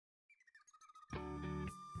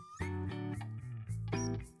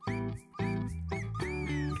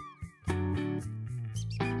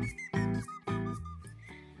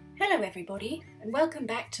Hello everybody and welcome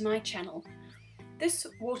back to my channel. This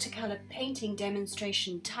watercolour painting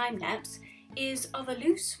demonstration time-lapse is of a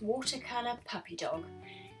loose watercolour puppy dog.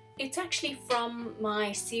 It's actually from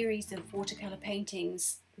my series of watercolour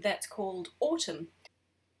paintings that's called Autumn.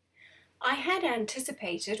 I had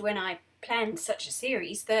anticipated when I planned such a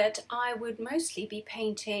series that I would mostly be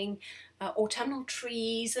painting autumnal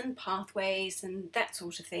trees and pathways and that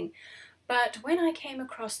sort of thing. But when I came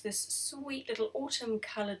across this sweet little autumn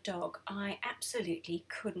coloured dog, I absolutely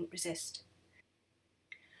couldn't resist.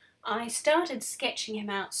 I started sketching him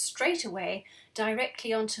out straight away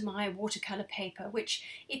directly onto my watercolour paper, which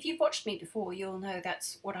if you've watched me before you'll know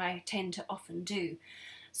that's what I tend to often do.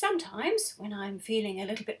 Sometimes when I'm feeling a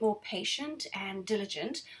little bit more patient and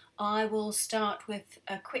diligent, I will start with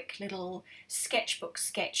a quick little sketchbook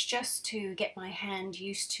sketch just to get my hand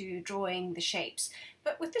used to drawing the shapes.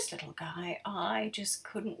 But with this little guy, I just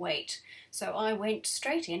couldn't wait. So I went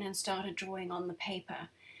straight in and started drawing on the paper.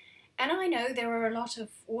 And I know there are a lot of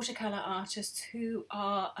watercolour artists who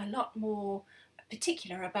are a lot more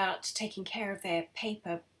particular about taking care of their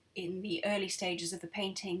paper in the early stages of the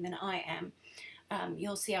painting than I am.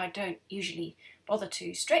 You'll see I don't usually bother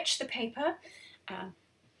to stretch the paper.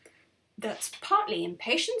 That's partly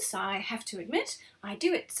impatience, I have to admit. I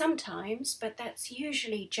do it sometimes, but that's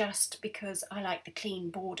usually just because I like the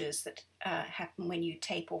clean borders that happen when you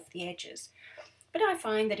tape off the edges. But I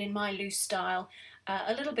find that in my loose style,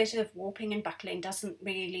 a little bit of warping and buckling doesn't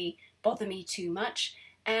really bother me too much,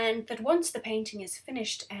 and that once the painting is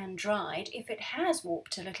finished and dried, if it has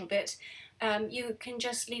warped a little bit, you can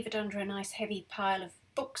just leave it under a nice heavy pile of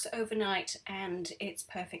books overnight and it's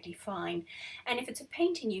perfectly fine. And if it's a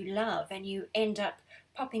painting you love and you end up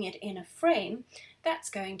popping it in a frame, that's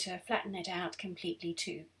going to flatten it out completely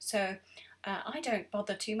too. So I don't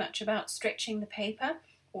bother too much about stretching the paper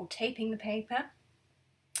or taping the paper,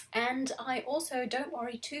 and I also don't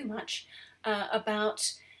worry too much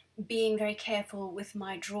about being very careful with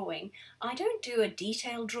my drawing. I don't do a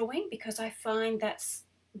detailed drawing because I find that's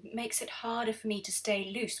makes it harder for me to stay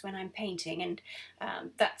loose when I'm painting, and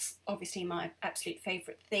that's obviously my absolute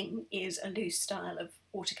favourite thing, is a loose style of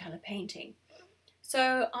watercolour painting.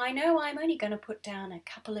 So I know I'm only going to put down a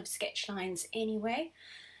couple of sketch lines anyway,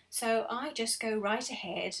 so I just go right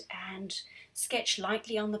ahead and sketch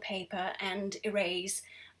lightly on the paper and erase,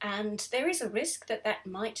 and there is a risk that that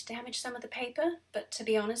might damage some of the paper, but to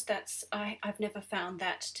be honest I've never found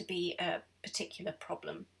that to be a particular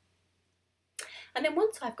problem. And then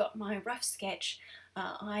once I've got my rough sketch,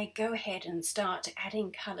 I go ahead and start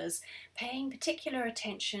adding colours, paying particular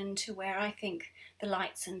attention to where I think the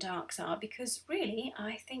lights and darks are, because really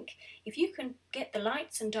I think if you can get the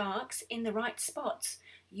lights and darks in the right spots,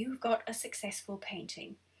 you've got a successful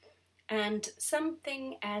painting. And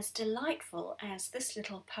something as delightful as this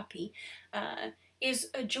little puppy is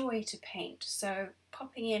a joy to paint. So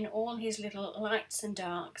popping in all his little lights and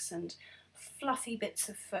darks and fluffy bits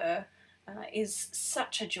of fur is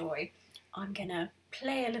such a joy. I'm gonna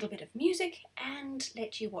play a little bit of music and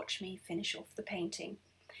let you watch me finish off the painting.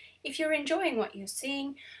 If you're enjoying what you're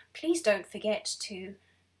seeing, please don't forget to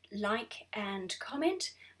like and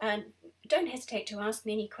comment, and don't hesitate to ask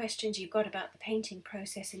me any questions you've got about the painting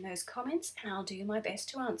process in those comments, and I'll do my best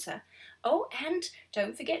to answer. Oh, and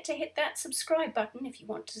don't forget to hit that subscribe button if you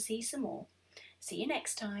want to see some more. See you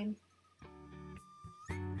next time.